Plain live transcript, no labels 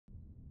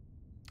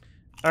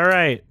All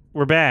right,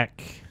 we're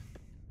back.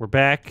 We're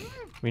back.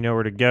 We know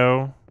where to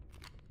go.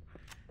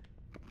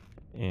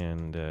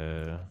 And,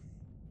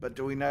 But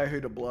do we know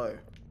who to blow?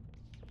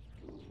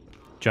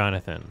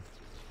 Jonathan.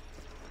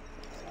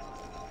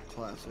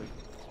 Classic.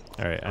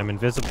 All right, I'm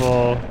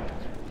invisible.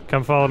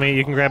 Come follow me.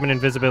 You can grab an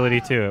invisibility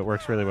too. It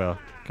works really well.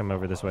 Come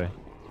over this way.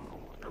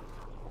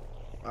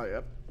 Oh,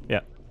 yep.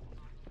 Yeah.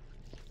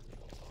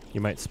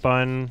 You might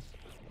spawn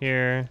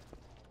here.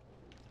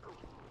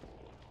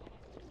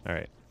 All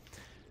right.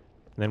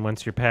 And then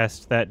once you're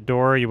past that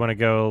door, you want to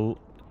go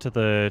to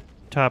the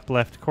top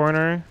left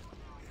corner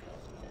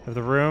of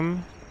the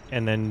room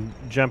and then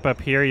jump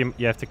up here. You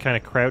have to kind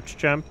of crouch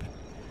jump.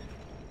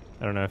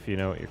 I don't know if you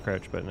know what your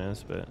crouch button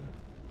is, but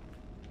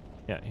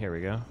yeah, here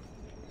we go.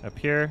 Up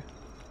here.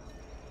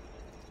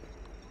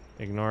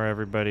 Ignore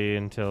everybody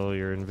until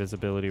your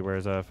invisibility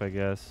wears off, I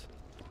guess.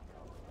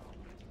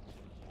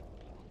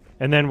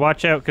 And then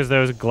watch out, because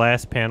those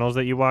glass panels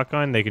that you walk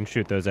on, they can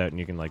shoot those out and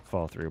you can, like,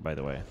 fall through, by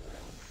the way.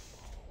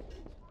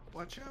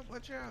 Watch out,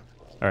 watch out.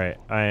 Alright,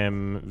 I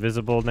am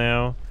visible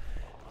now.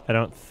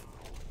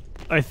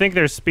 I think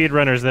there's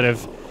speedrunners that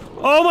have...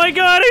 Oh my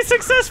god, I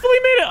successfully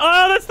made it!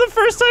 Oh, that's the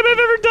first time I've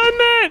ever done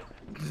that!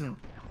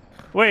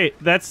 Wait,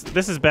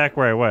 this is back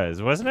where I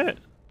was, wasn't it?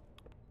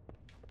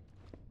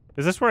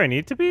 Is this where I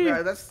need to be?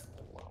 No, that's...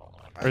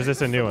 Or is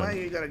this a new one? Where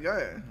you gotta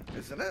go,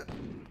 isn't it?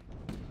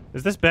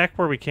 Is this back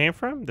where we came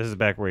from? This is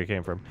back where you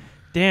came from.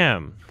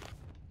 Damn.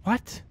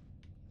 What?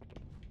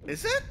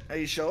 Is it? Are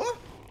you sure?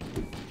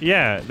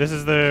 Yeah, this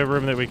is the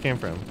room that we came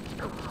from.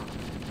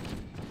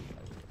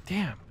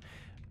 Damn.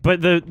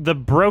 But the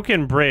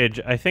broken bridge,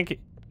 I think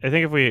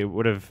if we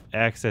would have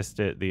accessed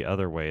it the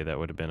other way, that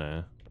would have been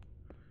a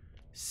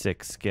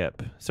sick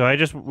skip. So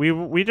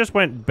we just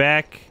went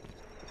back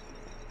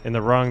in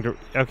the wrong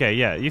okay,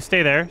 yeah, you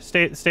stay there.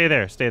 Stay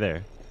there. Stay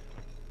there.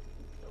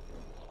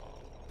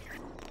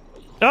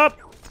 Up.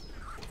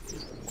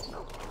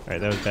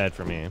 Alright, that was bad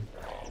for me.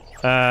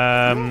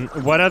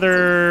 What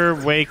other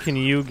way can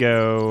you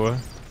go?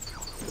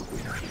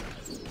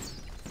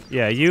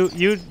 Yeah, you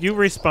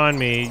respawn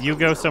me. You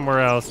go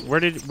somewhere else.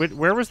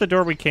 Where was the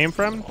door we came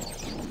from?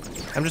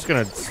 I'm just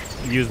gonna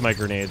use my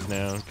grenades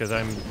now because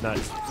I'm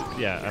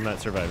not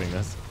surviving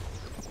this.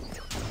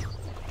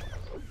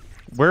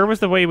 Where was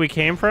the way we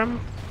came from?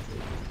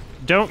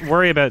 Don't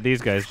worry about these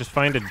guys. Just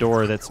find a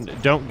door that's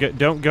don't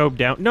go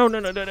down. No.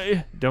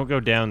 Don't go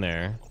down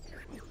there.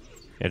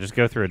 Yeah, just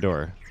go through a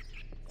door.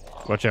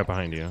 Watch out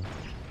behind you.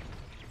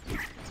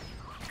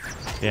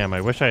 Damn,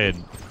 I wish I had...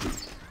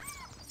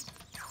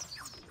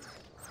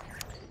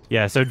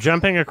 Yeah, so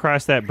jumping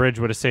across that bridge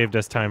would have saved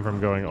us time from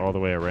going all the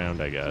way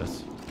around, I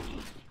guess.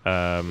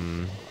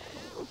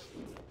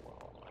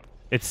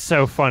 It's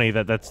so funny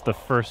that that's the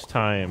first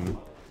time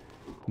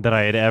that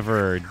I had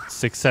ever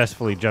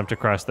successfully jumped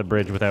across the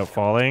bridge without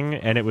falling,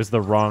 and it was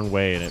the wrong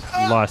way, and it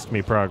lost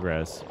me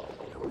progress.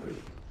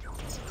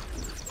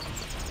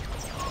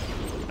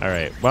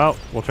 Alright, well,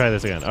 we'll try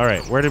this again.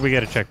 Alright, where did we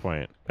get a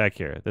checkpoint? Back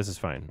here. This is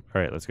fine.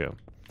 Alright, let's go.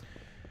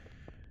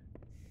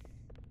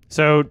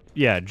 So,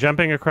 yeah,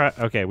 jumping across...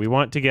 Okay, we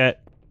want to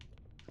get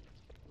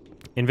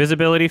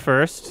invisibility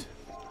first.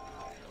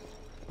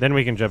 Then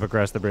we can jump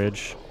across the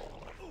bridge.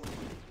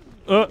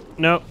 Oh,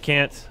 no,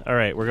 can't.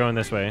 Alright, we're going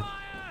this way.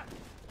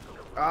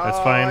 That's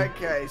fine.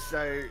 Okay,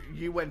 so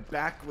you went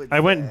backwards. I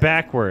went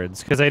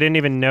backwards, because I didn't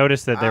even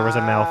notice that there was a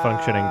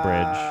malfunctioning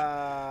bridge.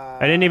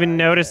 I didn't even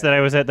notice that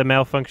I was at the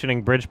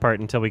malfunctioning bridge part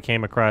until we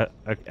came across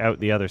out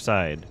the other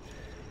side.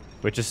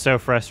 Which is so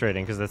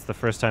frustrating, because that's the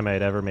first time I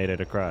had ever made it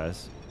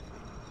across.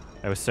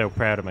 I was so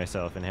proud of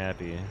myself and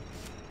happy.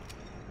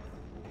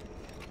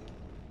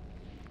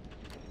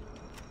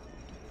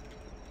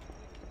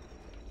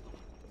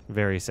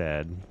 Very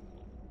sad.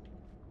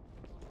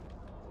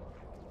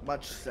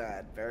 Much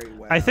sad, very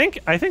well. I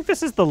think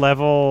this is the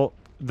level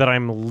that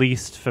I'm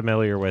least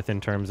familiar with in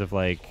terms of,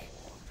 like,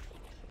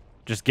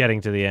 just getting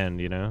to the end,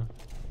 you know?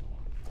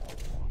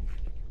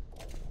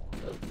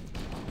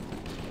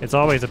 It's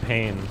always a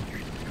pain.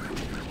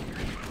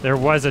 There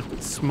was a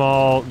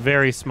small,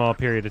 very small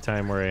period of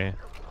time where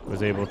I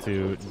was able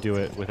to do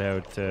it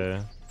without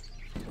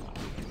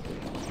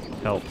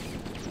help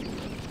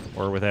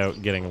or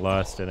without getting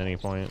lost at any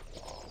point.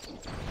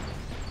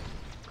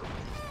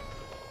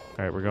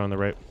 Alright, we're going the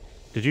right...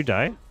 Did you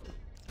die?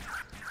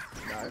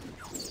 No.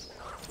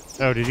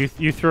 Oh, did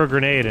you threw a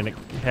grenade and it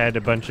had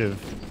a bunch of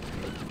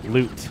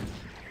loot,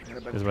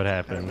 is what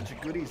happened. Had a bunch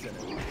of goodies in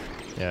it.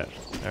 Yeah,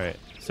 alright.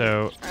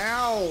 So,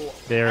 ow!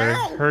 They're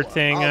Ow!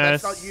 hurting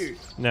us. That's not you.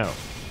 No.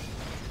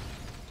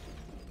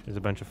 There's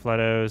a bunch of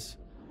Flooddos.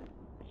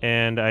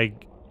 And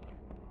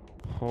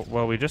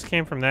well, we just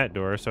came from that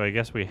door, so I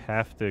guess we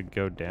have to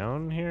go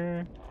down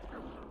here?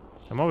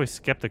 I'm always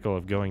skeptical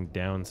of going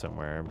down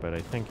somewhere, but I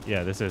think,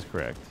 yeah, this is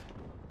correct.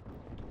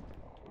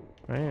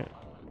 Right?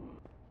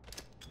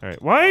 Alright,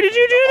 why did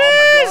you do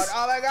this?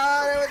 Oh my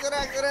god, it was an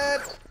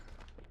accident!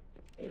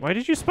 Why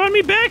did you spawn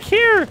me back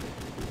here?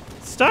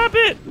 Stop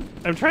it!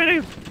 I'm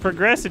trying to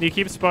progress and you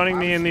keep spawning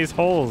me in these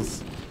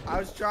holes. I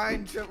was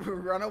trying to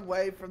run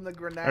away from the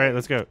grenade. Alright,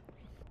 let's go.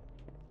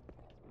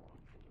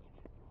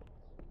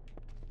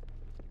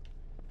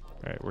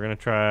 Alright, we're gonna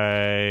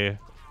try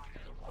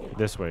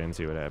this way and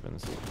see what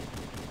happens.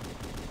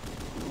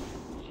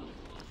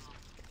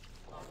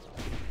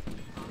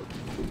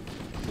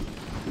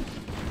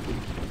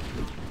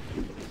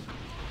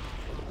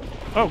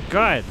 Oh,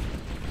 God!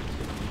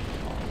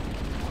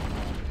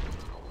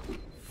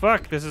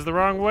 Fuck, this is the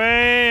wrong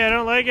way! I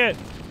don't like it!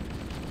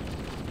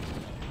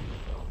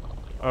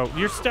 Oh,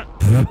 you're stuck.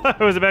 I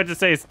was about to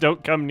say,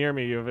 don't come near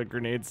me. You have a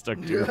grenade stuck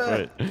to your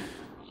foot.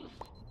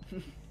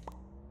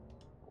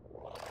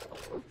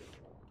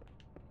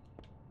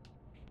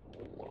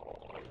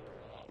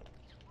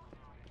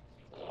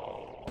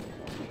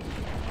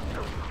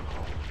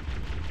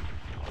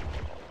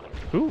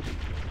 Who?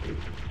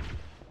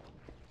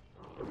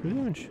 Who's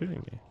even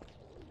shooting me?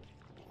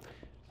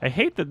 I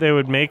hate that they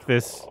would make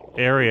this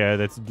area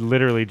that's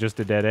literally just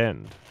a dead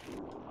end.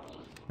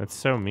 That's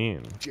so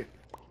mean.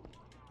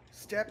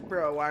 Step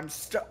bro, I'm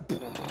stuck.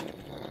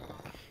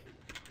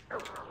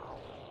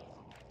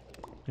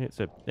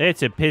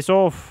 It's a piss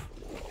off.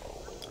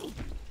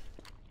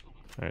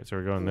 Alright, so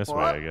we're going this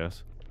way, I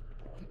guess.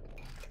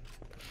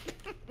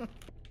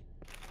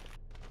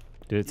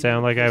 Did it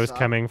sound like I was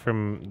coming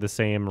from the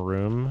same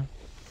room?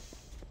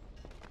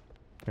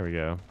 Here we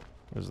go.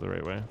 This is the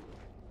right way.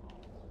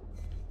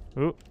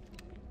 Ooh.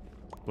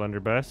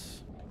 Blunderbuss.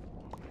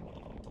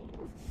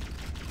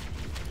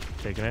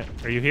 Taking it.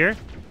 Are you here?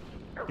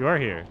 You are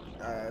here.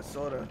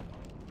 Sorta.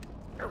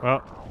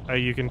 Well,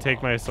 you can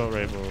take my assault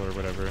rifle or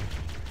whatever.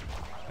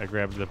 I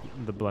grabbed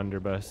the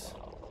blunderbuss.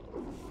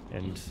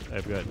 And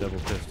I've got double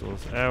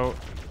pistols out.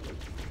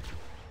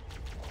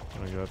 I'm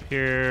gonna go up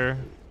here.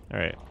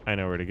 Alright, I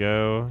know where to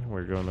go.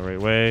 We're going the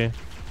right way.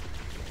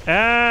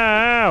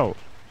 Ow!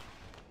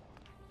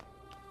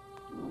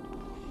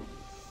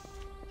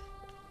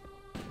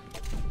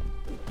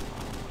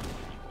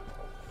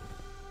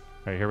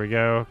 Alright, here we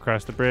go.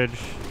 Across the bridge.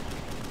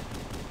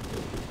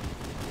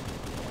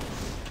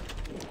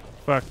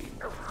 Fuck.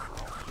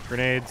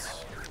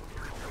 Grenades.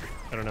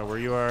 I don't know where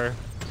you are.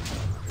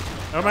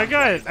 Oh my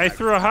god! I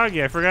threw a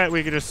Hoggy. I forgot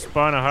we could just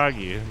spawn a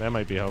Hoggy. That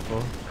might be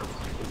helpful.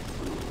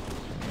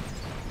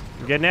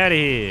 I'm getting out of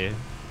here.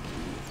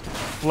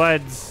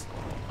 Floods.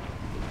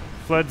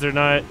 Floods are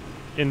not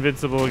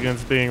invincible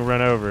against being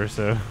run over,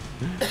 so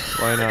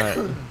why not?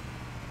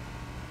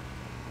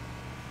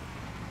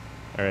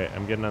 Alright,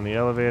 I'm getting on the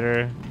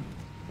elevator.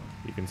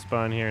 You can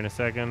spawn here in a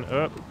second.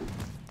 Oh.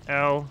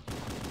 Ow.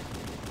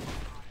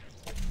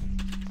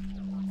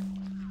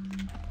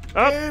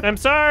 Oh, I'm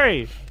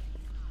sorry!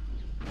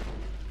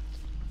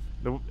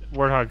 The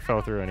Warthog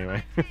fell through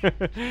anyway.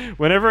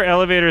 Whenever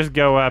elevators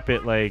go up,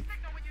 it like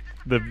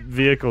the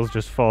vehicles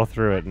just fall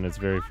through it, and it's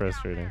very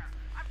frustrating.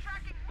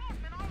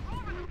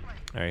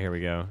 All right, here we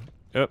go.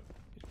 Oh,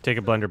 take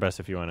a blunderbuss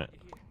if you want it.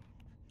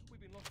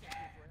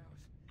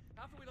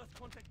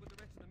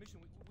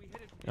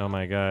 Oh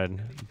my god,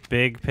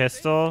 big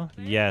pistol?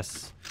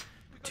 Yes.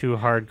 2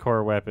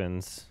 hardcore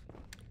weapons.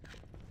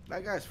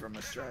 That guy's from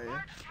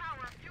Australia.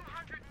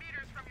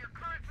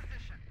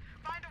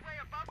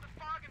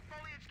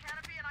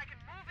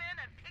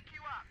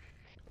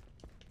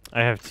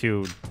 I have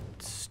 2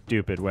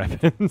 stupid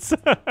weapons.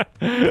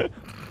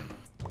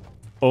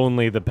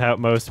 Only the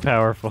most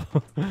powerful.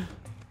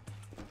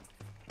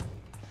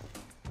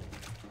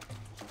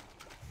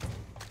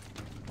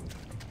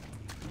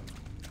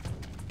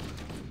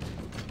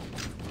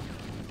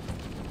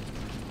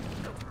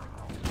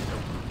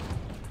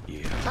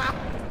 Yeah.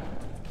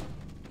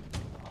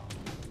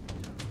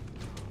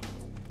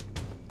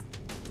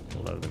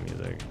 Love the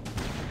music.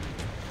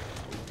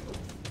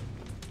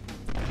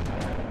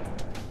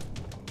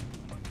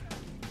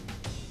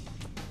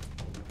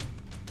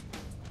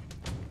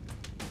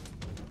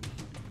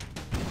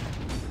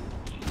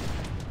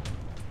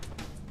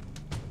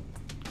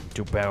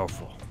 Too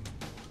powerful.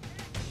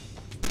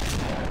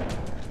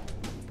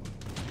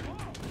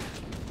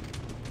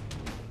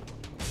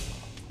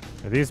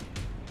 Are these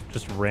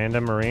just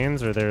random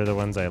Marines, or they're the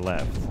ones I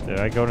left? Did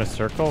I go in a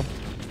circle?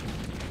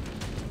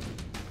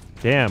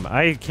 Damn,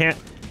 I can't...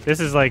 This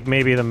is like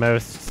maybe the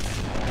most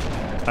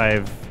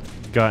I've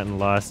gotten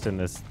lost in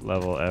this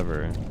level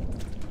ever.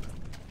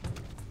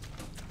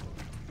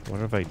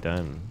 What have I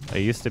done? I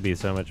used to be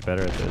so much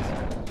better at this.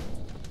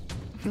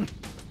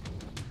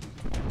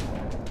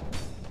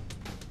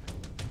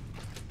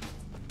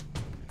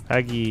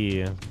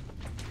 Huggy.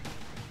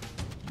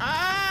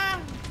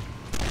 Ah!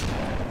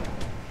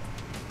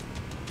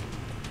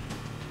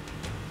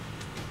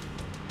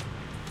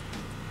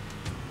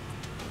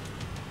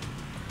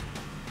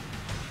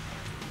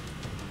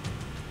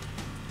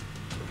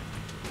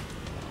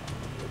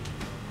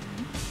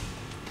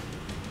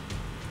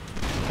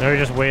 Now we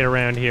just wait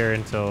around here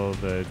until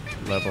the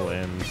level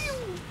ends.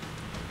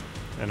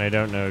 And I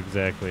don't know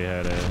exactly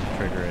how to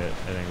trigger it.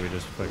 I think we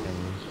just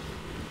fucking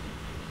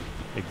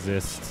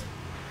exist.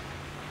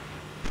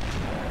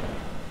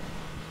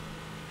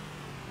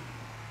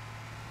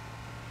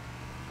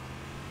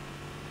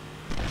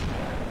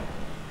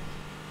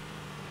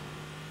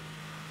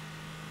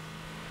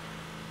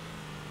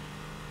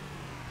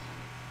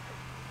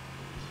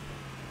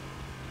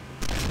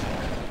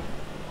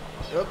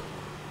 Yep.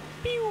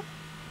 Pew.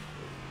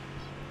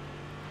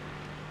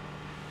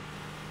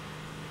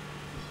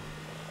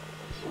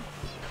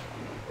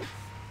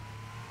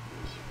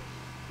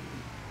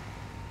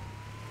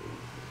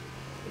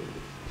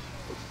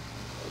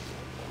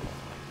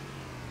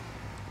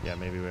 Yeah,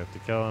 maybe we have to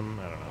kill him.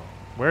 I don't know.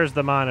 Where's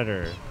the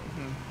monitor?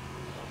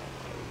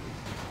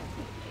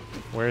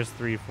 Where's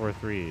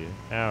 343?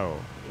 Ow.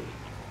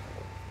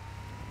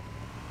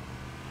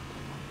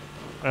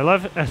 I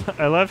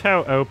love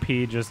how OP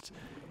just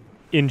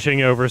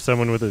inching over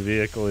someone with a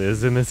vehicle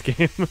is in this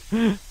game.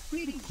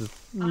 Just,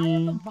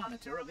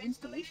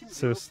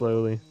 so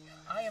slowly.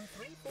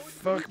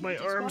 Fuck, my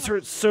arms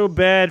hurt so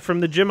bad from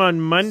the gym on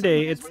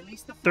Monday. It's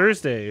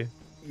Thursday.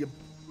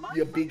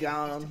 Your big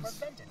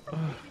arms.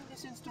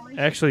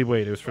 Actually,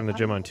 wait, it was from the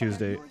gym on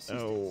Tuesday.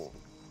 Oh.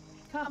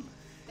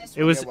 It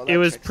Yeah, was well, it that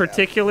was checks out.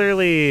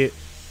 particularly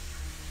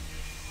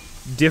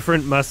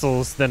different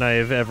muscles than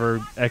I've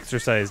ever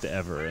exercised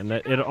ever, and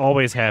that it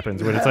always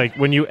happens when it's like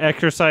when you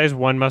exercise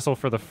one muscle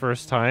for the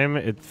first time,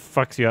 it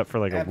fucks you up for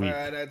like a week.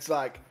 And it's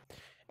like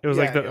It was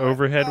like the you're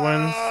overhead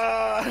ones.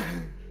 "Ah."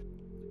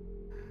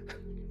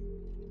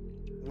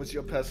 Was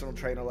your personal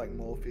trainer like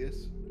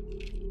Morpheus?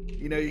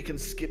 You know you can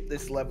skip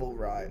this level,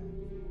 right?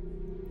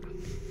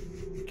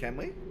 Can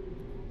we?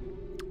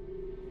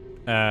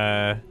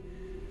 I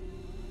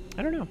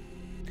don't know.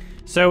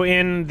 So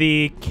in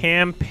the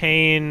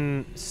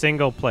campaign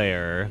single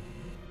player,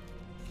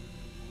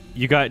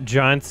 you got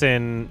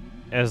Johnson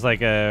as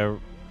like a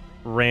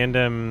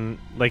random,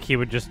 like he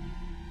would just,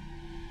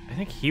 I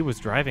think he was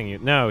driving you.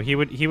 No, he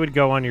would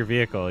go on your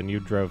vehicle and you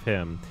drove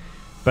him.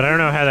 But I don't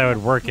know how that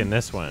would work in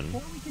this one.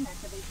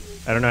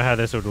 I don't know how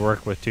this would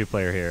work with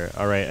 2-player here.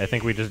 All right, I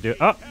think we just do.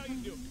 Oh,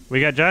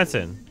 we got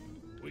Johnson.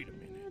 Wait a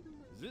minute.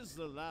 Is this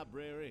the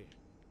library?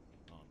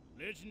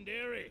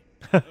 Legendary?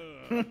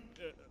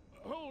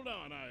 Hold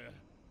on.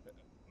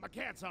 My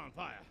cat's on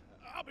fire.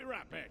 I'll be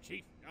right back,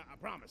 Chief. I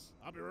promise.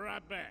 I'll be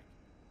right back.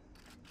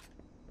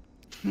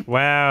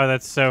 Wow,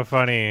 that's so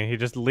funny. He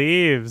just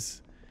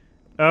leaves.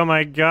 Oh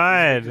my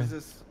god. Is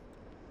this...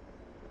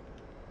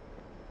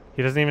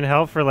 He doesn't even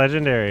help for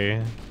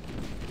Legendary.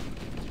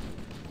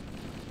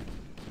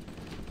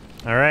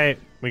 Alright,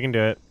 we can do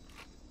it.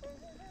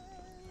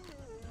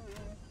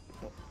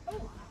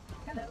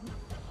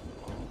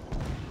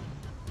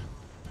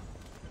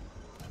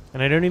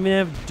 And I don't even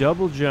have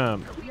double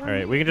jump.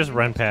 Alright, we can just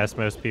run past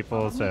most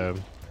people, so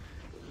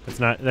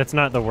that's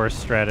not the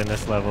worst strat in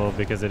this level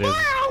because it is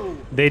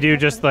they do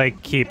just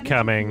like keep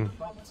coming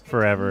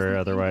forever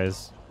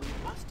otherwise.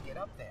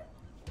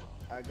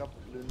 I got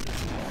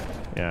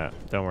Yeah,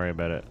 don't worry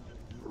about it.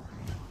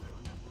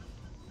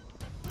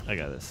 I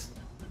got this.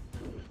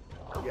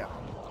 Yeah.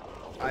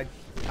 I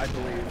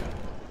believe.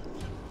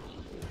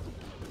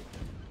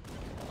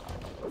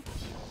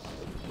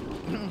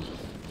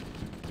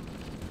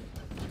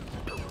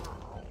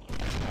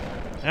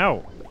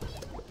 Ow.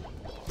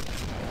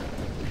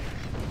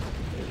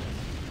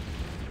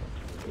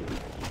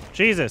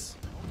 Jesus.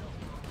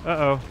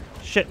 Uh-oh.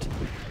 Shit.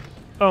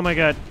 Oh my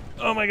god.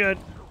 Oh my god.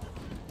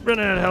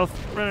 Running out of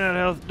health. Running out of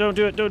health. Don't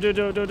do it. Don't do it.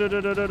 Don't do it. Don't do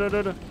it. Don't do it.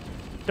 Don't do it.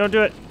 Don't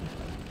do it.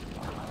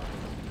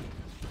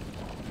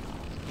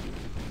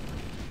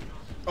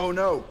 Oh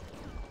no.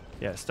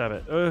 Yeah, stop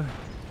it.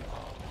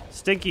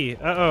 Stinky.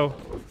 Uh-oh.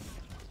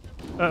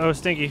 Uh-oh,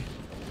 Stinky.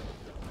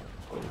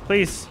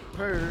 Please.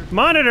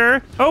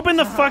 Monitor! Open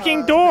the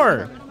fucking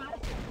door!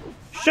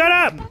 Shut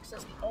up!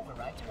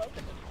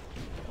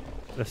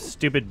 The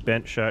stupid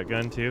bent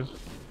shotgun, too.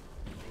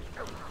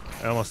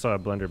 I almost saw a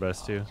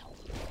blunderbuss, too.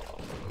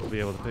 We'll be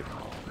able to pick...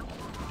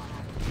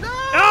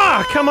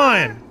 Ah! Come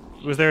on!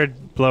 Was there a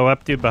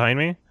blow-up dude behind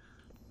me?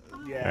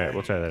 Yeah. Alright,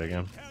 we'll try that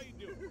again.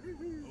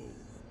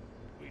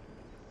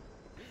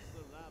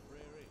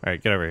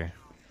 Alright, get over here.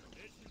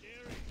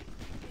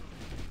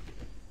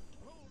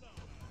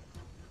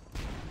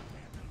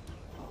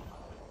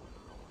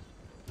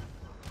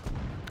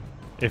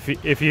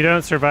 If you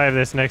don't survive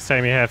this, next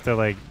time you have to,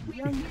 like,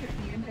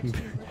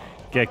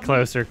 get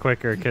closer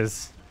quicker,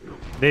 because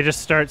they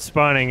just start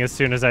spawning as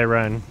soon as I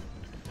run.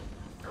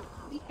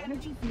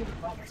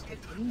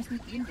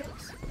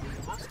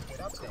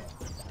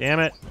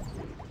 Damn it.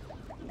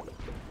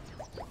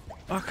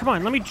 Oh, come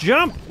on, let me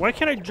jump! Why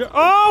can't I jump?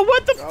 Oh,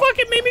 what the fuck?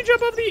 It made me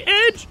jump off the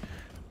edge!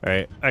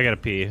 Alright, I gotta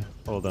pee.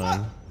 Hold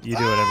on. You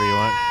do whatever you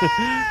want.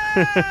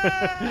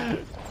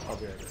 I'll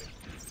be right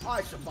back.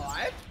 I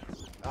survived.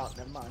 Oh,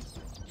 never mind.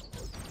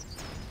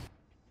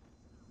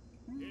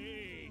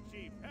 Hey,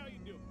 Chief, how you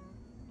doing?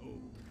 Oh,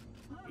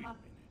 wait a minute.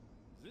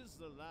 Is this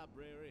the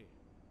library?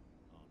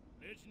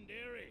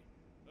 Legendary?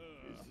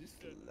 Is this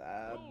the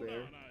Hold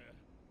library? on.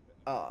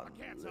 Oh,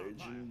 My cat's on fire.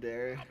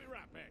 legendary. I'll be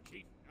right back,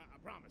 Chief. I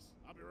promise.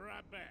 I'll be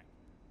right back.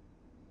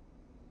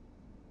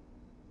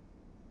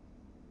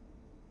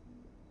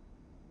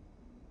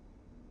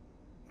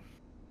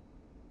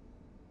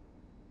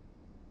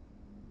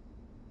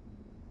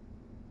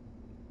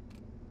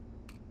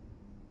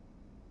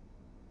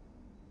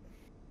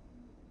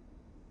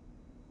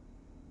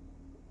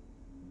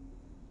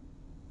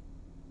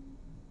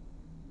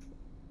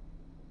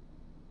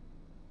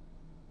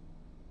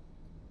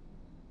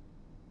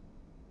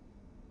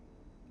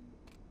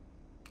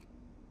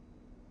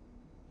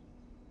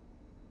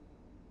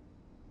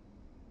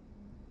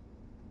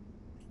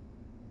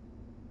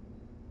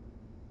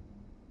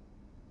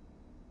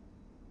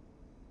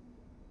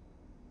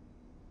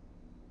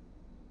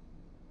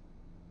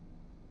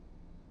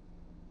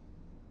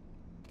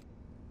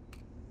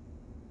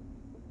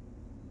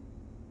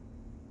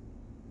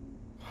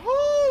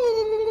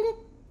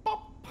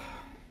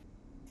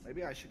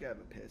 maybe I should go have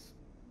a piss.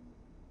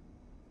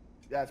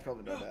 That's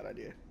probably not a bad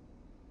idea.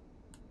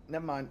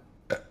 Never mind.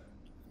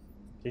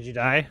 Did you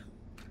die?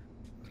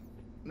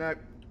 Nope.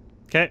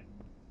 Okay.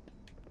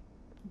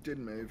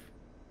 Didn't move.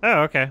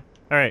 Oh, okay.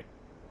 All right.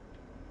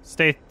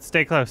 Stay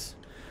close.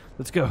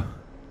 Let's go.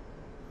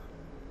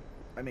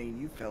 I mean,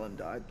 you fell and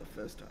died the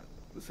first time.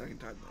 The second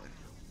time, though.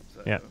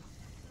 So, Yeah.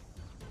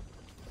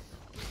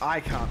 I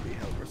can't be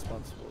held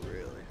responsible,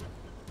 really.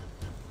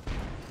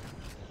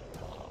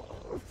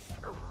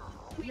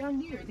 We are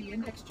near the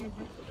index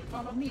chamber.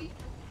 Follow me.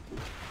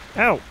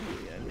 Ow!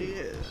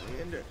 The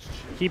index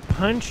chamber. He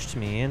punched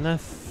me in the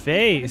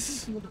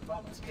face. The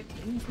box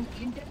contains the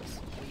index.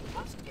 We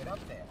must get up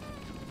there.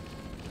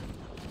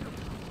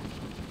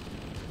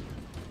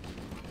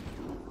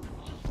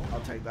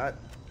 I'll take that.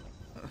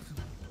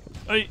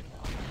 I.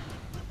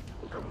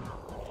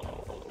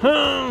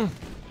 Huh.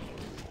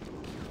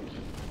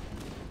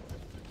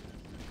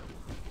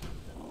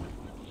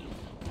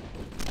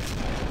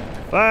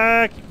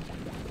 Fuck!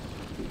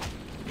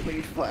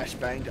 We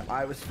flashbanged.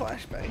 I was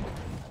flashbanged.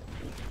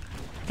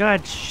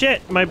 God,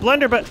 shit! My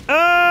blunderbuss.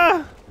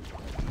 Ah!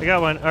 I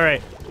got one. All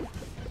right.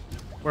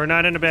 We're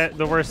not in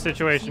the worst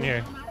situation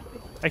here.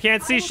 I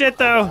can't see shit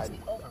though.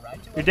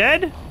 You're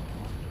dead?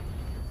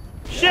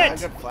 Yeah, I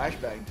Shit! got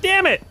flashbanged.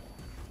 Damn it!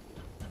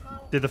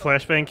 Did the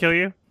flashbang kill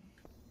you?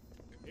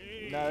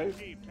 No.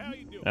 Chief, how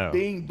you doing? Oh.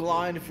 Being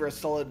blind for a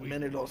solid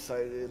minute or so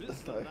did. Is this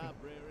the So.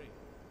 library?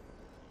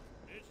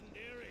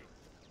 Legendary.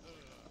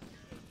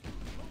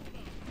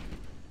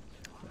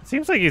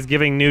 Seems like he's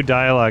giving new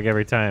dialogue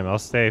every time. I'll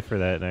stay for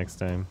that next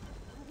time.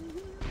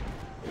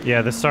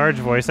 Yeah, the Sarge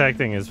voice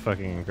acting is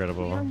fucking We are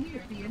incredible.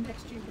 near the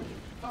index chamber.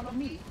 Follow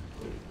me.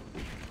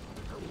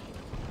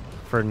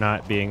 For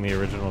not being the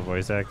original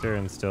voice actor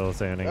and still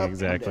sounding Oh,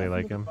 exactly okay.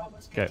 like him.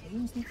 Okay.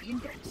 Contains the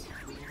index.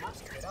 We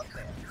must get up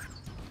there.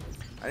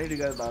 I need to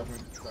go to the bathroom.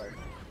 Sorry.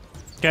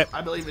 Okay.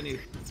 I believe in you.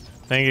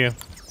 Thank you.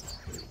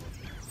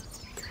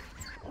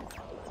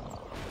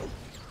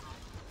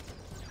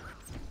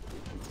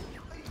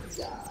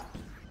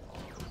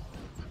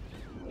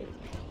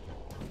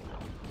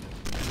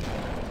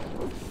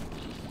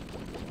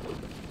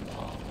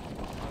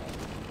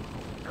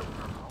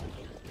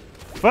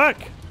 Fuck!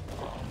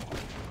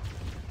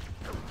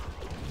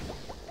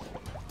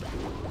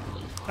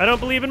 I don't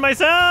believe in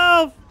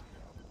myself!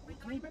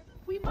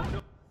 We must.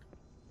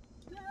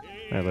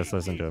 Alright, let's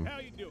listen to him. How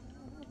you doing?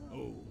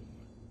 Oh,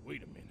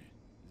 wait a minute.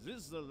 Is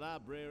this the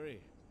library?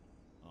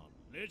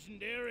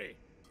 Legendary?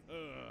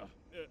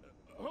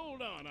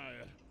 Hold on.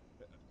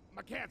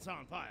 My cat's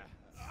on fire.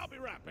 I'll be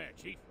right back,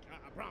 Chief.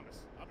 I promise.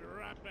 I'll be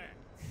right back.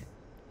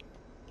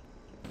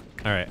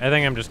 Alright, I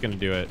think I'm just gonna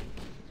do it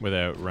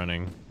without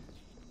running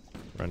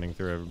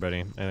through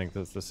everybody. I think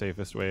that's the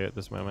safest way at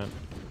this moment.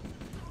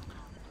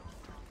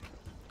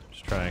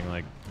 Just trying,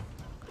 like,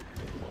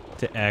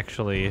 to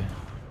actually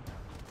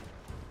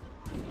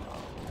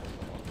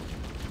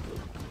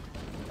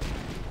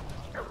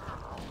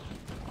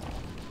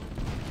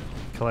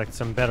collect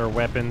some better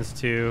weapons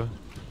too.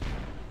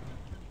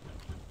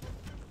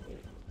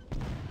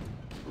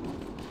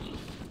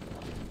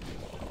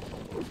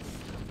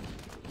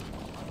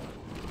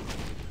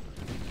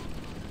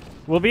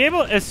 We'll be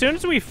able, as soon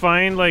as we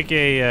find like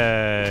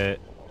a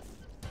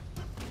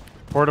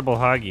portable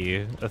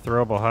Hoggy, a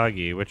throwable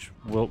Hoggy, which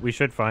we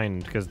should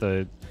find because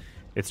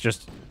it's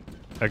just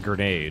a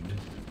grenade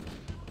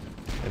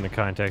in the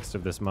context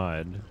of this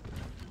mod,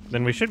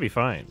 then we should be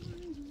fine.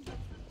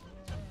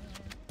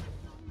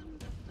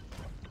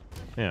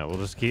 Yeah,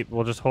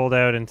 we'll just hold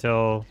out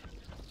until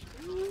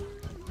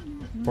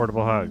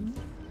portable Hog.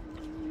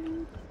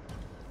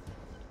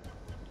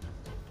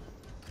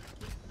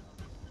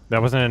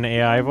 That wasn't an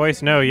AI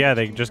voice? No, yeah,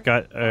 they just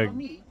got a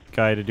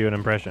guy to do an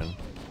impression.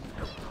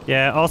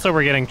 Yeah, also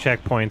we're getting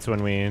checkpoints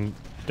when we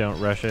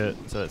don't rush it,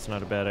 so it's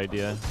not a bad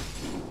idea.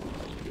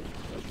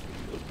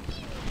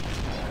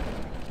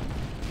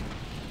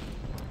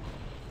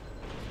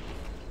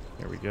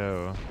 Here we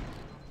go.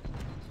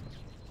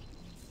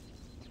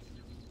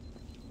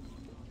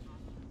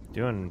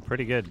 Doing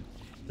pretty good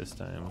this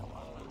time.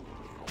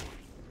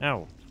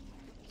 Ow.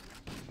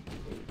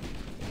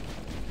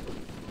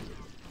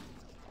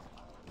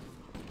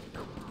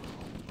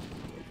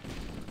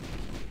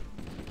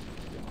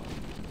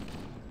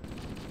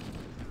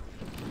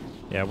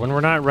 Yeah, when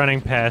we're not running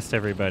past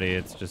everybody,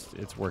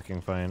 it's working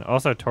fine.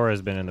 Also,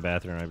 Tora's been in the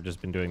bathroom. I've just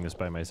been doing this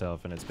by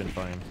myself, and it's been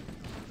fine.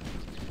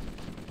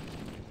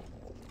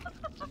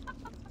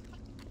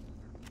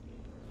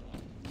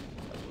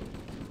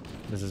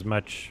 This is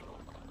much...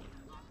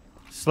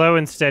 Slow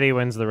and steady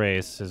wins the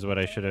race, is what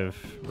I should have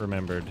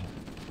remembered.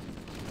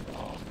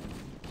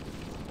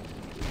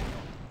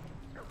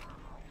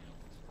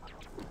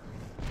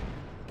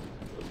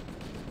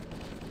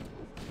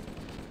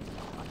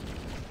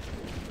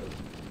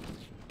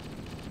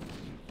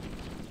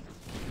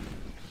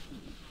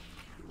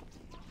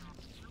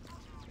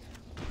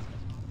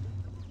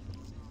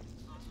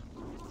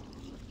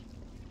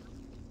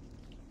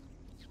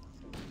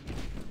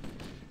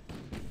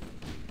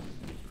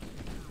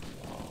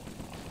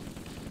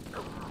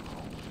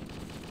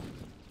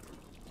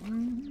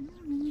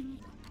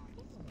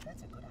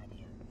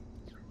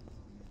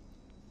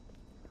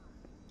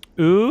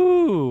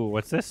 Ooh,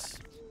 what's this?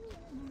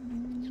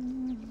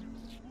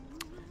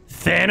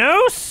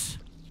 Thanos?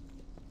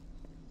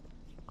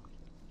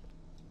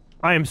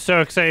 I am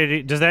so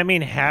excited. Does that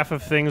mean half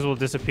of things will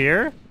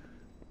disappear?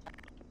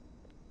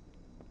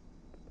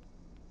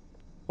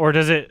 Or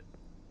does it...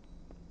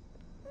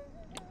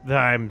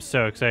 I'm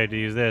so excited to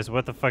use this.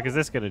 What the fuck is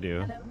this gonna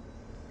do?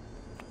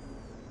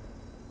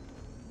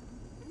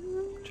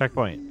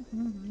 Checkpoint.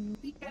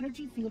 The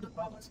energy field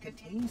above us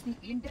contains the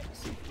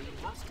index. We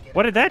must get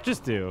What did that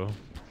just do?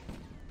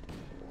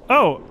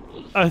 Oh,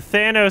 a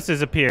Thanos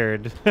has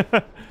appeared.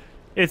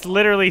 It's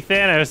literally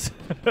Thanos,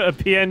 a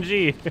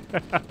PNG.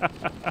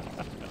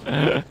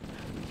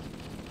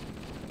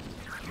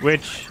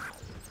 Which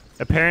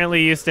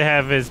apparently used to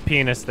have his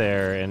penis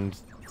there and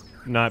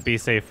not be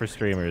safe for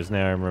streamers.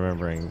 Now I'm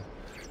remembering.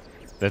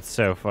 That's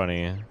so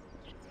funny.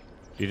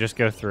 You just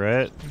go through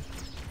it?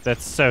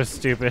 That's so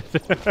stupid.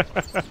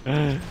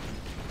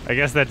 I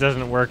guess that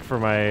doesn't work for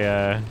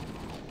my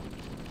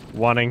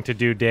wanting to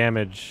do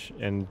damage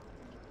and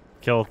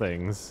kill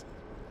things.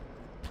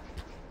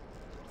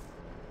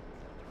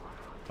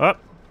 Oh!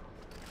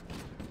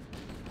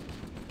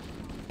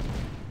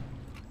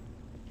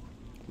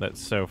 That's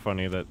so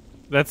funny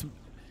that's...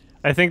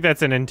 I think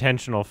that's an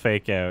intentional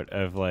fake out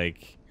of,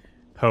 like,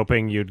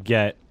 hoping you'd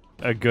get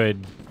a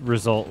good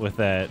result with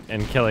that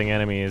and killing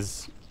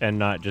enemies and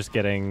not just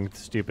getting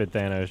stupid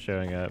Thanos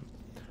showing up.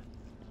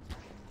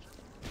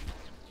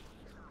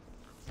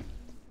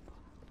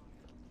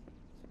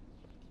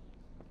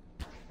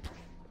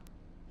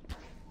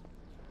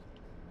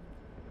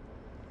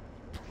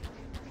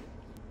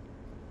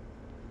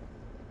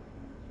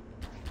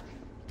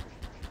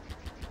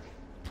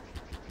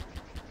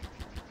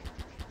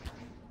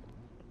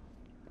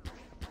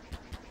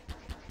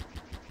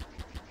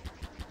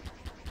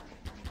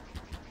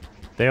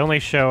 They only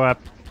show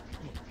up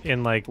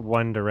in, like,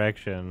 one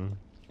direction.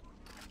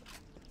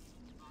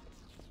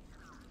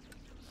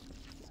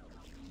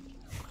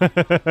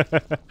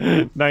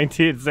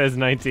 19 says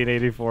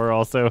 1984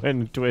 also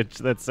in Twitch.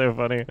 That's so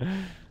funny.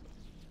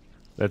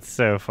 That's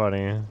so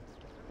funny.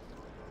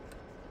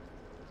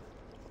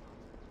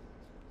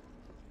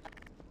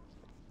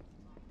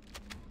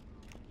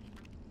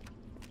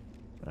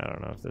 I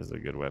don't know if this is a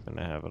good weapon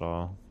to have at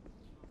all.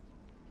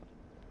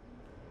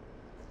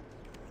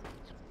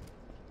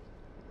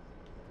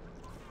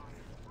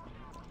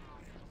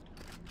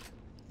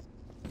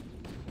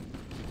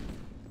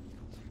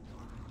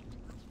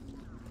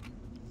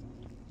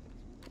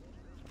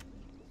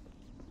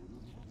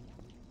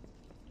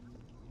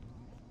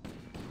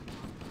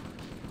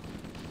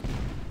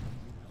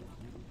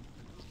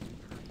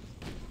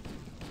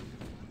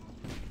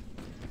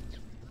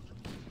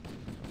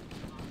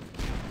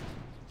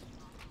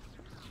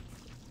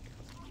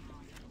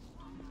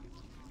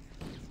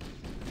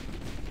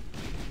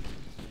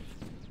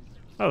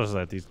 I'll just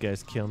let these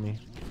guys kill me.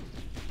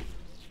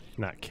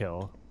 Not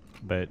kill,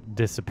 but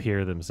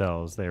disappear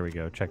themselves. There we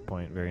go.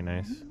 Checkpoint. Very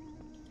nice.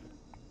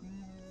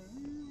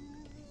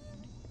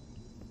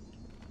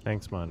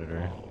 Thanks,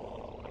 monitor.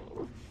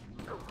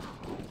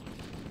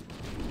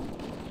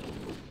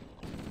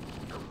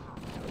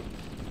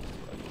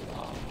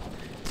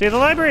 See, the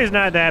library is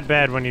not that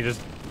bad when you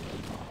just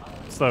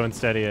slow and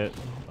steady it,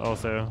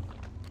 also.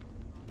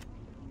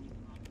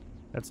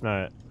 That's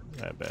not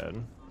that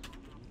bad.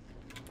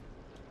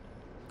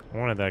 I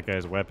wanted that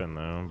guy's weapon,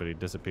 though, but he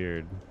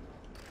disappeared.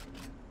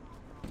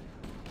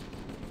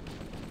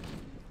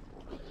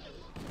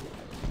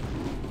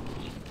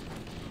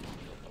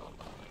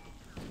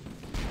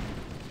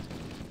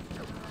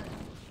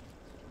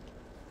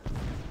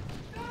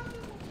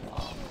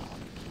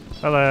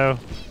 Hello.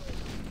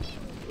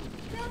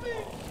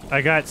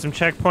 I got some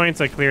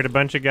checkpoints. I cleared a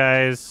bunch of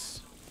guys.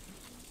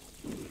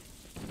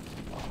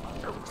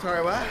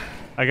 Sorry, what?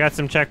 I got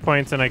some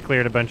checkpoints and I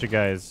cleared a bunch of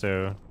guys,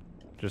 so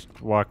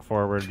just walk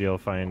forward, you'll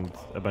find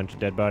a bunch of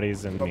dead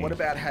bodies and But me. what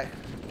about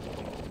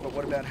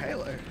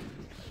Halo?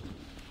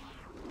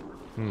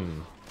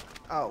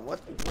 Oh,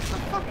 what the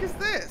fuck is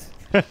this?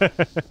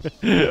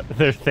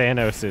 They're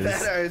Thanoses.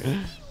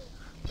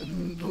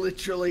 Thanos.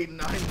 Literally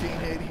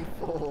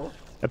 1984.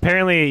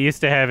 Apparently it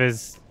used to have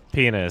his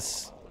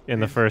penis in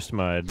the first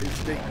mod, His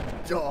big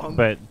dong.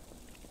 but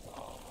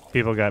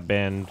people got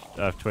banned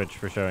off Twitch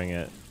for showing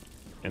it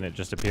and it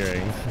just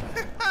appearing.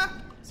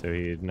 So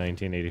he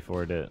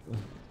 1984'd it.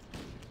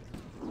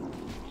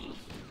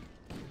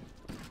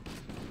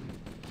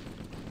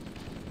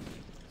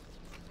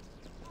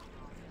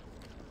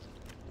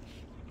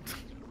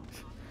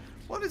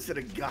 What is it,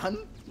 a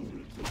gun?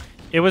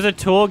 It was a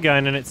tool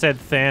gun and it said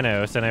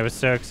Thanos and I was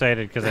so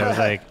excited because I was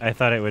like, I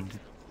thought it would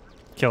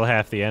kill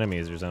half the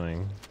enemies or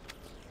something.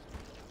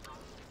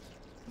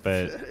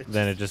 But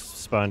then it just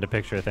spawned a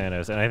picture of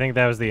Thanos and I think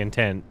that was the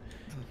intent.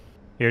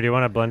 Here, do you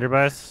want a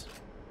blunderbuss?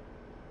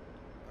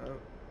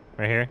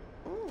 Right here?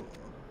 Ooh.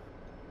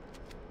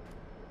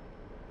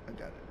 I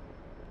got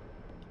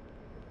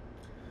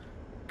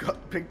it.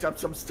 Picked up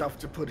some stuff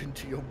to put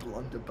into your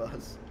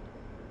blunderbuss.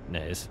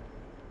 Nice.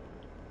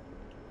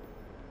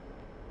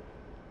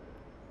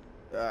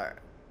 Alright.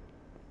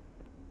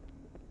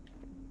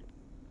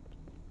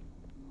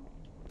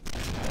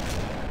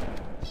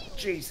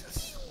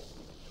 Jesus.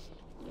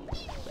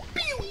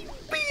 Pew!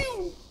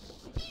 Pew!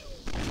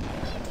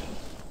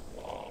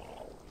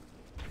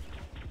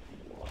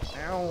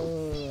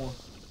 Ow.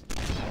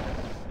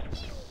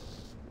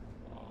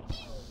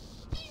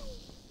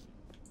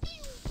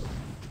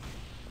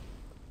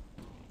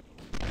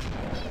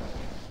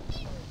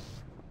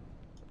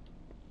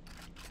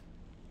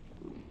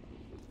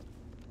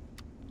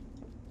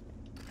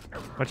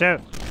 Watch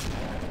out.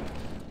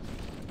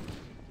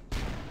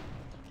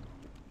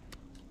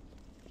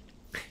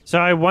 So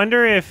I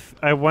wonder if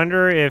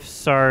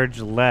Sarge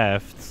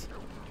left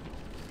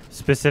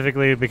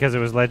specifically because it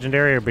was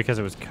legendary or because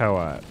it was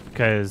co-op,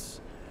 because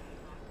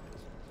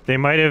they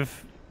might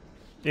have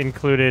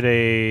included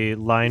a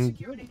line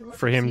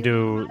for him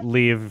to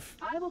leave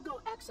I will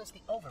go access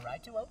the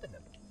override to open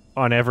them.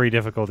 on every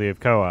difficulty of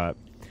co-op.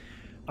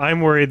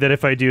 I'm worried that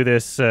if I do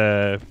this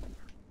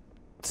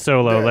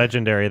solo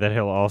legendary that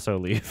he'll also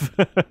leave.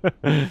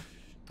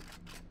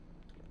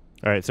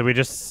 Alright, so we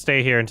just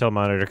stay here until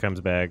Monitor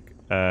comes back.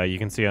 You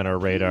can see on our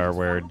radar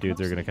where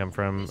dudes are going to come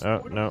from. Oh,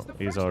 no,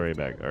 he's already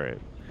back. Alright.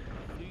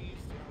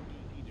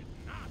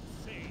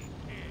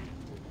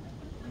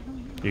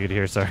 You could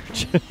hear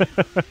Sarge.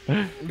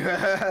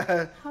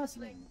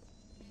 Puzzling.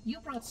 You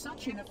brought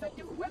such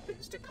ineffective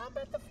weapons to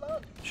combat the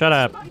flood. Shut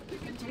up. Despite the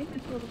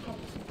containment protocols.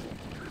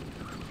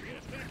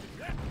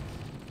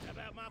 How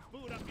about my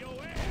foot up your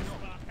ass,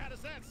 Spock? How does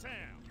that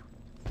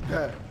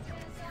sound?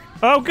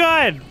 Oh,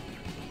 God!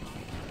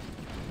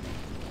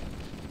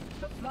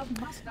 The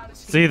flood must not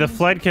escape. See, the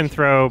flood can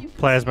throw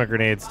plasma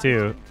grenades,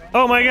 too.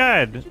 Oh, my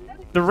God!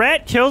 The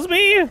rat kills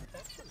me?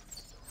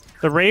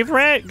 The rave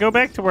rat? Go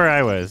back to where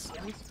I was.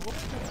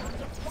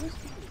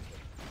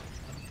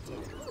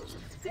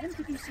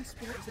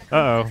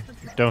 Uh-oh.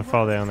 Don't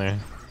fall down there.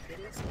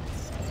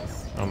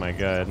 Oh my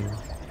god.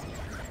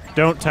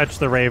 Don't touch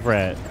the rave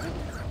rat.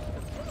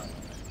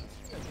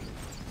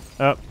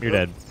 Oh, you're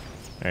dead.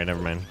 Alright, never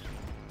mind.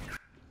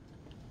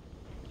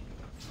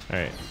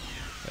 Alright.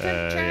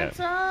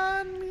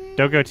 Yeah.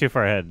 Don't go too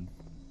far ahead.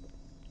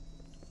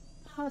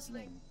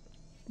 Puzzling.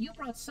 You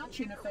brought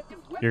such ineffective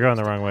weapons. You're going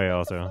the wrong to way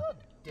combat the also. flood,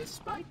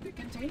 Despite the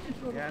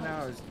containment protocols. Yeah,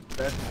 no,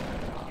 that's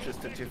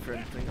just a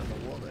different thing on the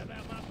wall then.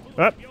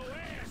 Oh.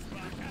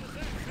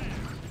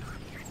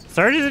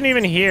 Sarge isn't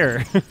even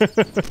here.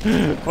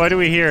 Why do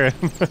we hear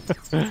him?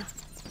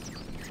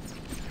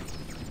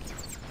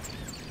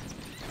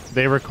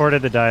 They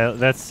recorded the dial.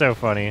 That's so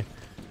funny.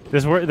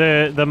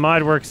 The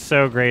mod works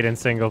so great in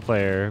single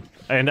player,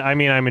 and I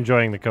mean I'm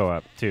enjoying the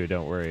co-op too.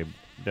 Don't worry.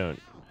 Don't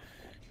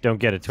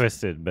get it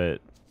twisted. But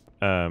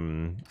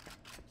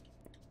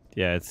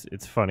yeah,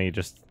 it's funny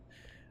just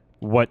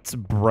what's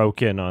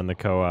broken on the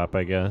co-op,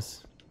 I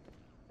guess.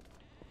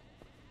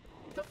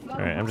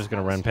 Alright, I'm just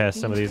gonna run past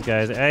some of these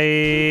guys.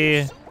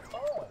 Hey!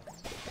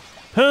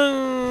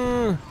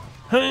 Alright,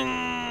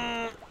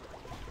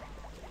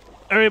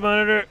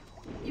 Monitor.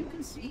 You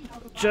can see how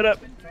the Shut up.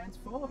 been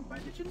transformed by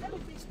the genetic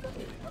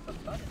restructuring of the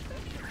flood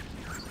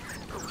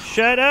infection.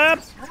 Shut up!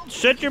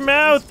 Shut your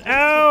mouth!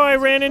 Ow! I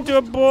ran into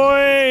a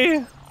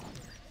boy!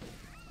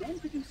 Then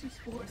produces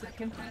spores that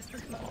can pass the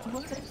flood to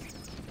others.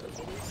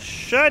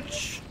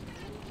 Shut!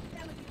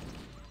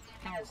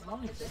 As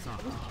long as it's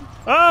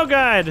Oh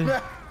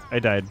god! I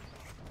died.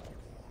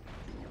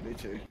 Me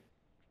too.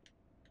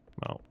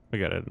 Well, we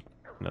got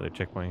another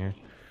checkpoint here.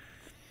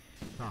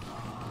 the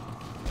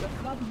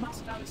flood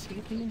must not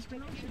escape the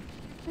installation.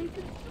 They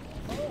can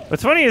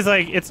What's funny is,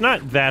 like, it's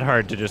not that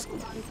hard to just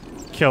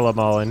kill them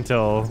all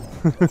until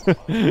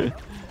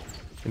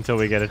until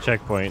we get a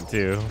checkpoint,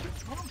 too.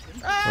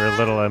 We're a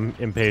little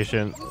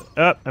impatient.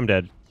 Oh, I'm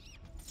dead.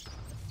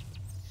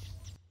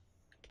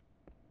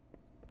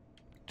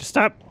 Just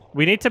stop.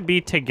 We need to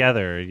be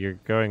together. You're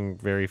going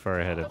very far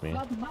ahead of me.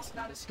 flood must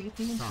not escape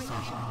the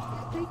installation.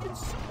 They can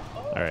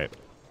All right.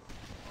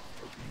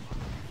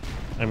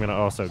 I'm gonna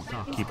also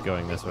keep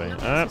going this way.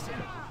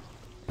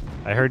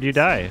 I heard you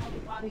die.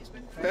 body's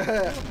been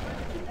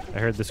I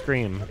heard the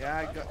scream.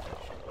 Yeah,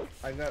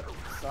 I got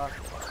stuck.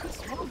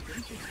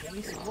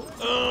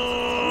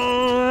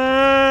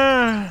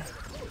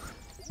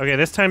 Okay,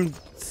 this time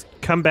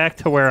come back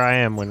to where I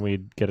am when we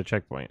get a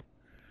checkpoint.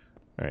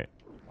 All right.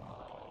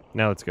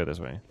 Now let's go this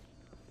way.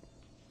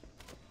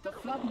 The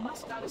flood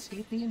must not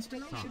escape the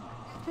installation.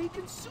 They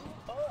consume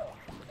all.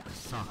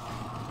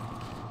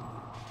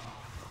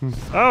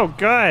 Oh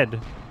god.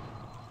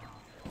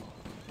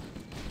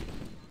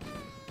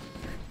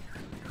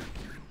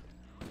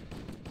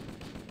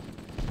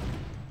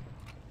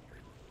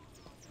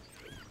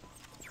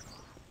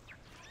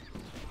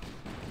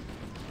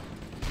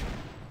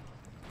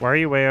 Why are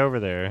you way over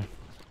there?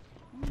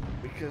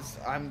 Because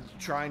I'm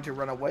trying to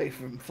run away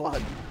from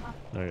flood.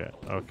 Okay,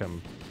 I'll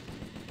come.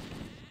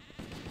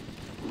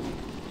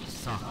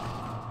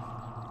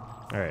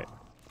 Alright.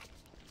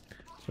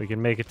 We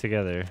can make it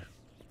together.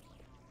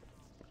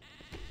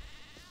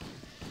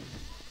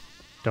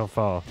 Don't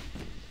fall.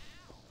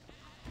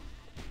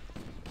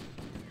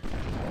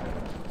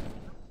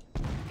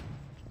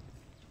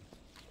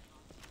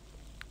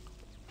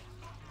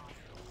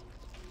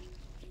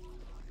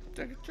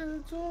 Take a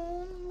chance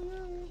on.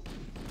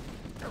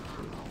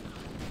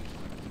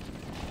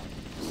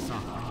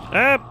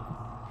 Up!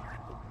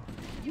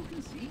 You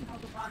can see how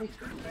the body's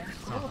been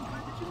transformed by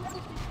the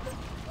genetic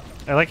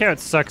I like how it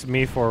sucks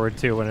me forward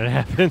too when it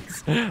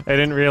happens. I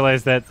didn't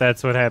realize that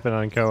that's what happened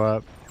on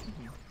co-op.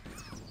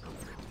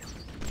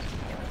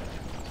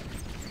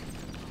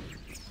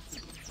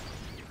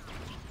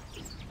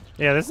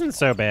 Yeah, this isn't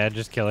so bad,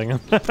 just killing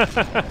him.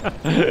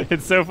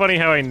 It's so funny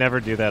how I never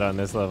do that on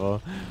this level.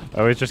 I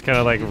always just kind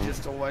of like... You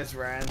just always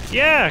ran.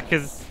 Yeah,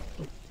 because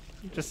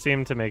it just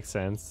seemed to make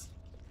sense.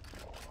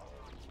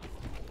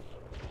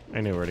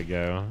 I knew where to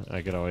go.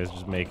 I could always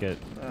just make it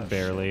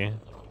barely.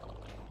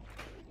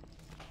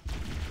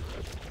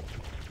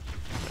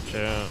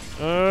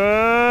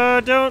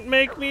 Don't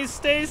make me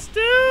stay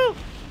still!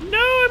 No,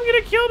 I'm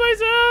gonna kill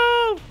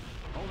myself!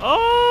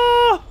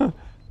 Oh!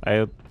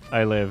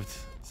 I lived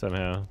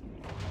somehow.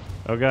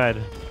 Oh god,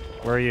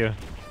 where are you?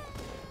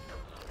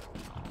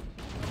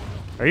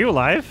 Are you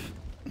alive?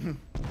 No,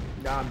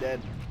 I'm dead.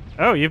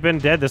 Oh, you've been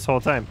dead this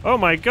whole time. Oh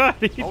my god!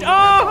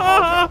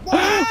 no,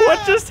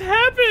 What just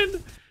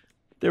happened?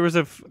 There was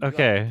a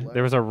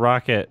there was a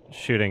rocket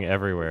shooting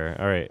everywhere.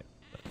 All right.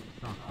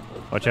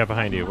 Watch out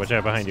behind you. Watch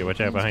out behind you.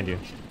 Watch out behind you.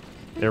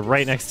 They're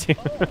right next to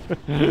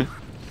you.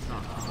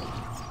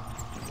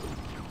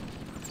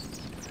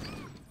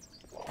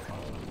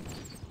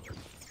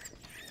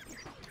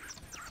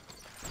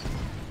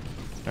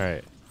 All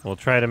right. We'll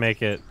try to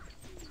make it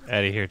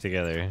out of here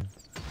together.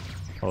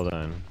 Hold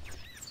on.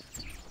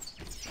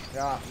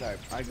 Yeah, no,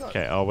 I got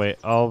Okay, I'll wait.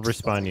 I'll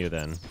respawn you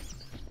then.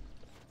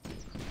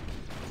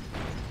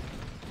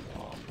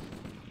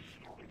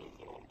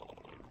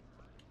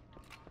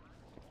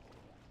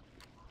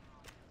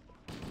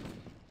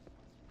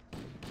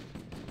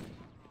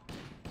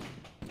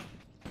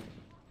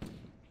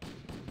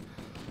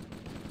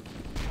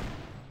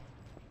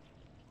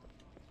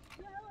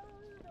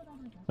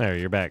 There,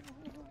 you're back.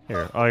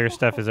 Here, all your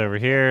stuff is over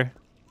here.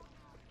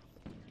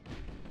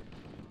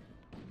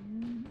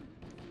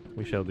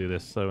 We shall do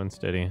this slow and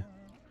steady.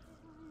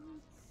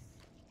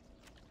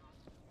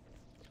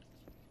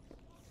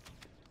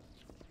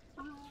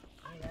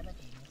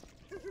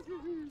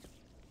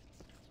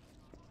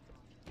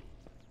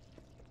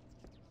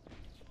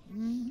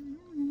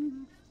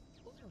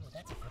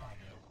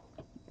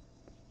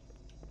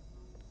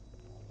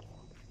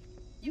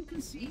 You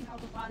can see how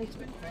the body's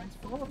been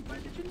transformed by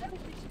the genetic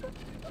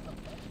destruction of the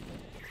plant.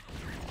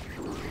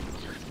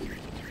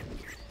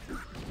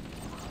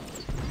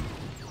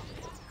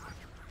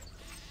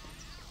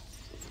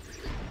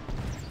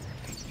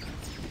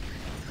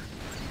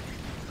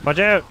 Watch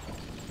out!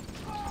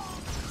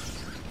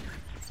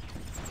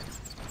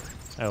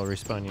 I will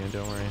respawn you,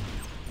 don't worry.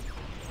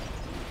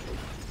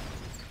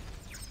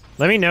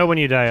 Let me know when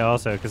you die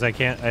also, because I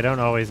don't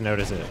always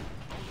notice it.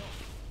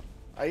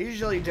 I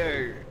usually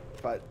do,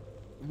 but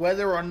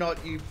whether or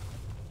not you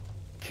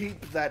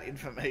keep that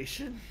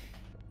information.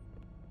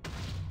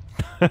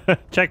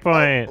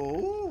 Checkpoint!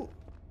 Oh.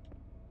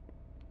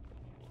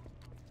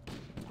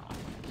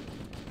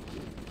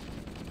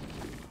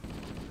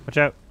 Watch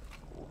out.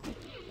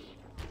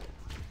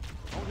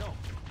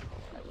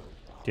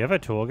 Do you have a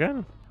tool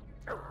gun?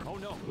 Oh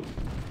no.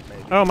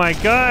 Oh my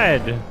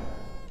god!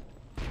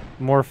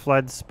 More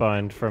flood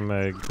spawned from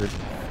a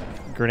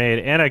grenade,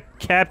 and a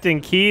Captain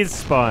Keys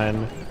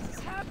spawn.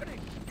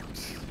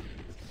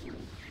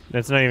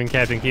 It's not even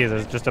Captain Keys,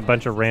 it's just a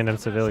bunch of random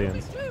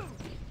civilians.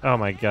 Oh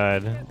my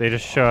god, they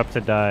just show up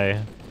to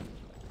die.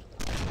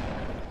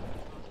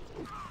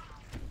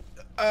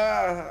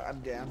 I'm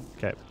down.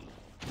 Okay.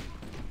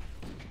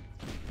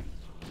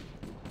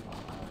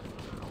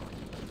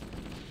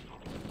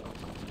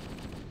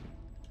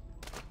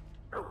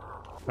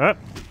 Oh!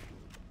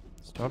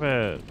 Stop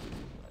it.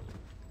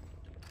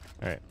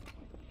 Alright.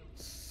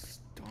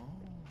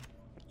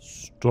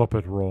 Stop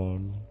it,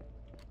 Ron.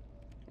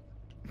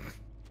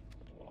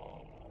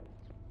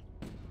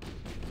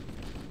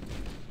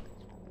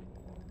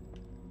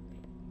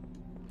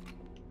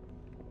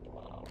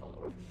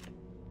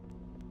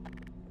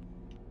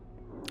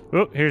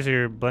 Oh, here's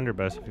your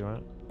blunderbuss if you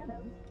want.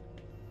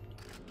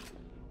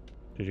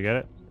 Did you get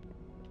it?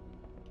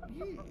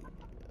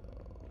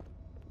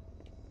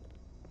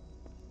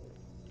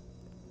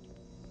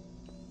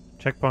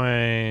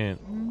 Checkpoint.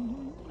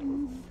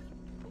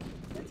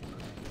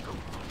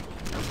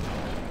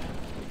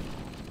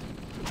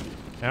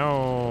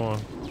 Ow.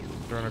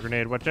 Throwing a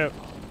grenade, watch out.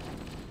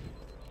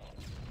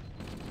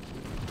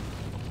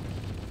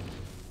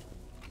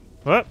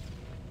 What?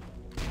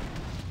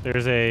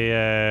 There's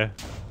a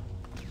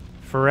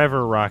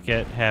forever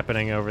rocket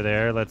happening over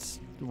there. Let's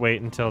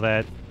wait until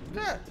that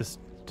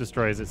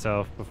destroys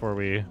itself before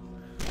we...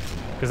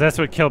 Because that's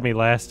what killed me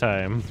last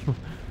time.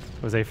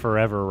 Was a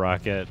forever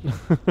rocket.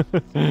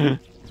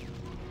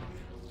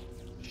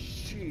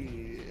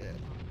 Shit.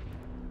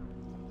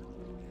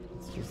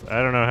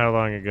 I don't know how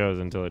long it goes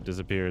until it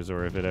disappears,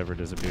 or if it ever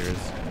disappears.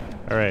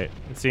 Alright,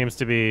 it seems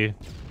to be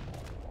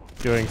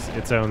doing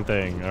its own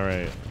thing.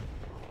 Alright.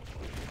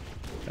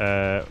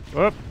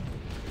 Whoop.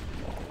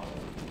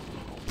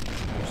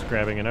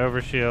 grabbing an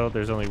overshield.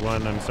 There's only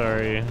one, I'm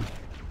sorry.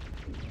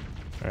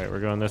 Alright, we're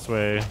going this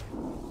way.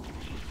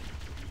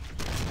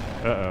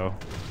 Uh-oh.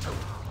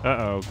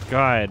 Uh-oh,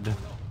 God.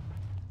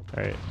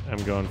 Alright,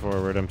 I'm going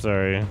forward, I'm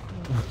sorry.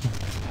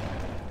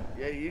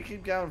 Yeah, you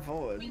keep going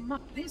forward.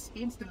 This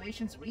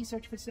installation's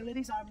research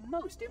facilities are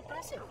most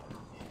impressive.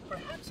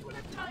 Perhaps you will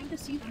have time to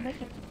see them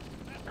later.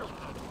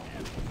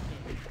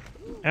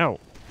 Ow.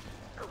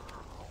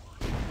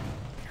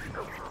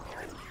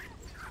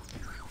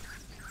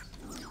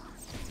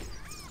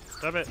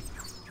 Stop it.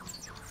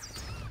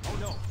 Oh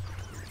no.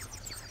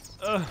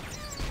 Ugh.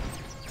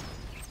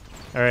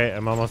 Alright,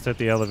 I'm almost at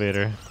the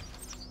elevator.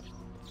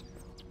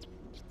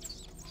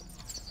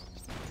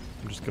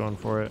 I'm just going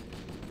for it.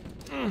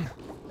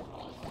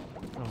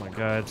 Oh my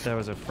god, that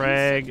was a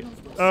frag.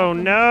 Oh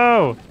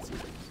no!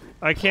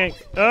 I can't.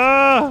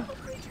 Oh!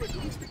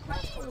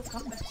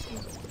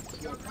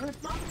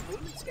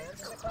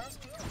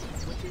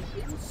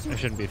 I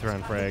shouldn't be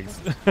throwing frags.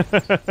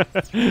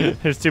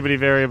 There's too many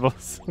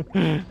variables.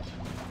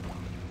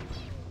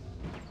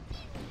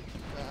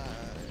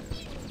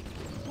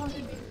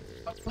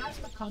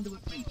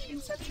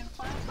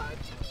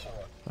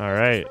 All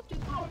right.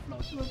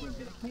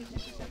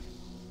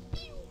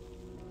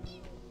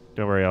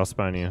 Don't worry, I'll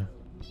spawn you.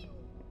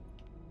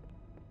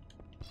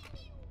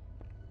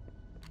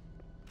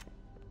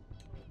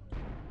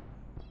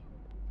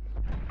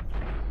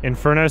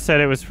 Inferno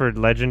said it was for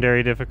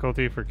legendary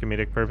difficulty for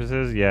comedic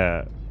purposes.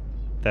 Yeah,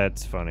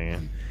 that's funny.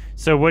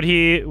 So would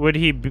he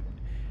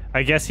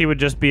I guess he would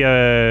just be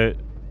a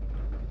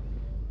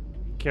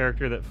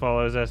character that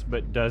follows us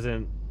but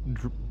doesn't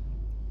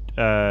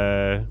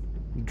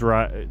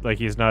like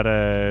he's not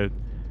a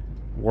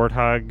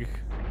warthog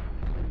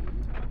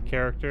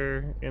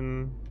character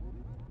in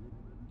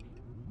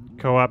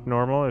co-op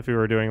normal if we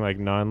were doing like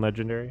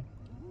non-legendary.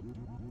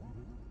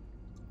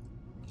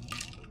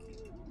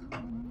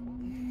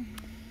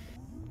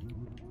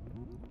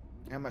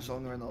 How much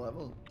longer in the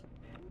level?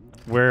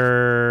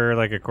 We're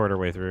like a quarter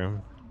way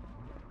through.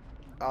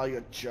 Oh,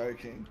 you're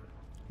joking.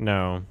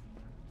 No.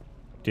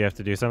 Do you have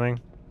to do something?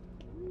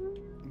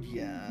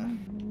 Yeah.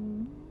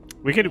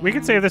 We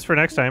could save this for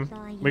next time.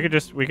 We could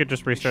just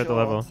restart the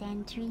level.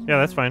 Yeah,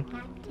 that's fine.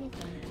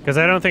 Because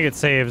I don't think it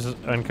saves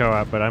on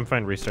co-op, but I'm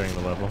fine restarting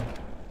the level.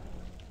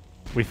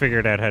 We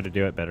figured out how to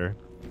do it better.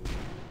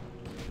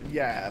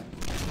 Yeah.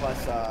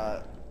 Plus,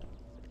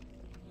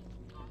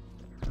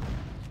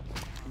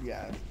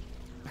 yeah.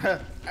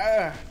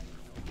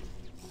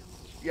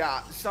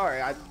 Yeah,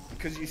 sorry,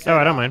 because you said... Oh,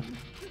 I don't mind.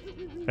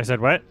 I said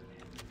what?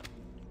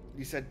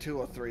 You said 2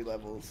 or 3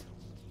 levels.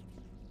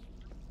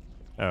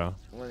 Oh.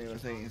 When you were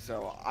thinking,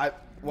 so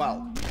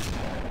well,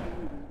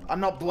 I'm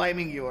not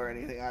blaming you or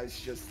anything,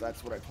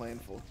 that's what I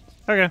planned for.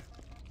 Okay.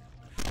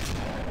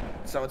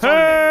 So it's on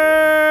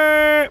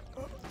me.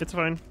 It's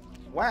fine.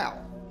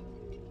 Wow.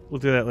 We'll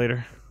do that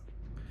later.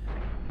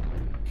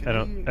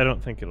 Can I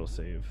don't think it'll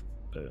save,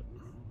 but...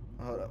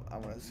 Hold up, I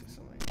want to see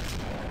something.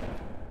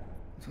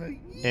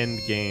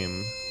 End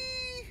game.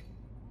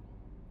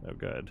 Oh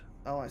god.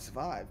 Oh, I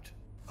survived.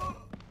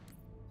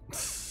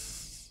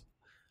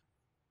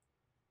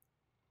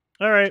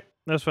 Alright,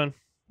 that was fun.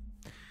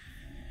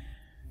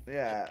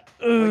 Yeah.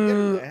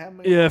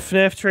 Yeah,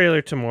 FNAF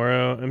trailer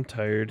tomorrow. I'm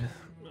tired.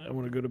 I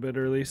want to go to bed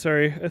early.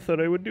 Sorry, I thought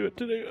I would do it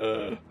today.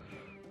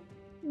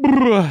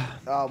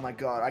 Oh my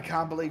god, I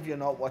can't believe you're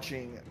not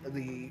watching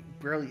the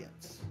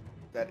brilliance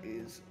that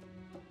is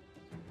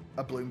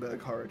a Bloomberg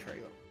horror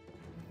trailer.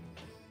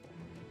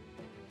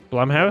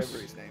 Blumhouse?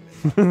 Whatever his name is.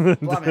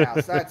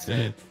 Blumhouse, that's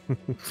it.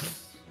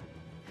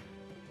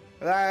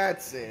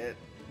 That's it.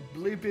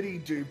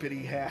 Bloopity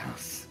doopity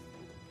house.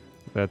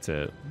 That's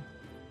it.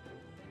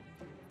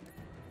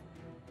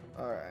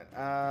 Alright,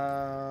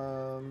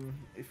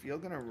 if you're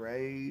gonna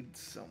raid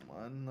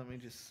someone, let me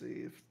just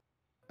see if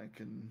I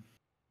can...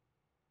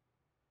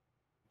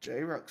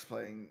 J-Rock's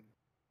playing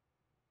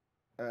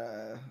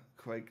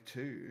Quake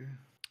 2.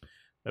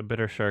 A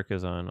Bitter Shark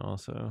is on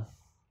also.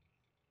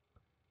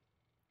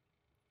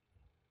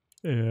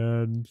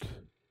 And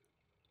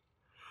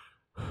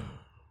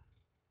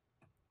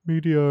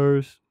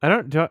Meteors. I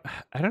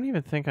don't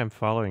even think I'm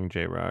following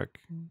J-Rock.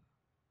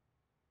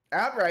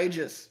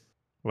 Outrageous.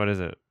 What is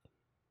it?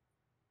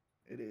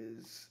 It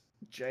is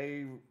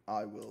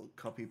I will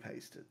copy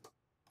paste it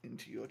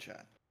into your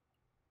chat.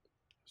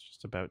 I was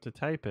just about to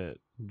type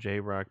it.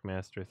 J-Rock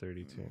Master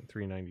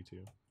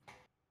 392.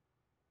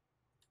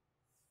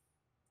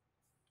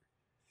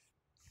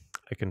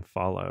 I can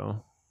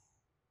follow.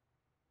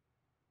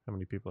 How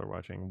many people are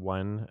watching?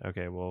 1?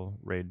 Okay, we'll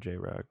raid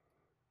J-Rock.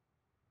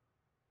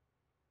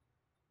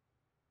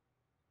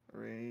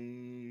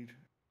 Raid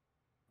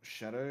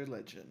Shadow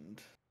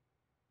Legend.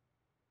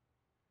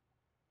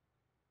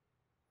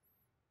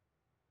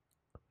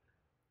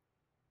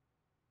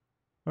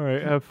 All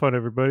right, have fun,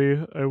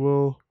 everybody. I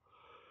will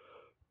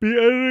be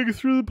editing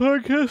through the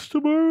podcast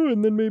tomorrow,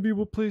 and then maybe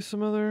we'll play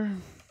some other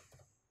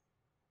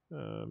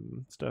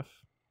stuff.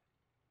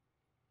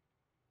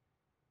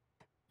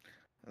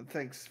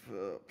 Thanks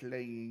for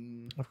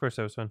playing. Of course,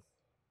 that was fun.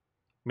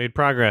 Made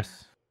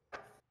progress.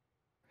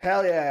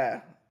 Hell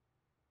yeah.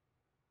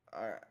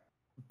 All right.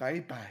 Bye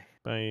bye.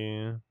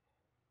 Bye.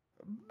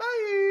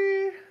 Bye.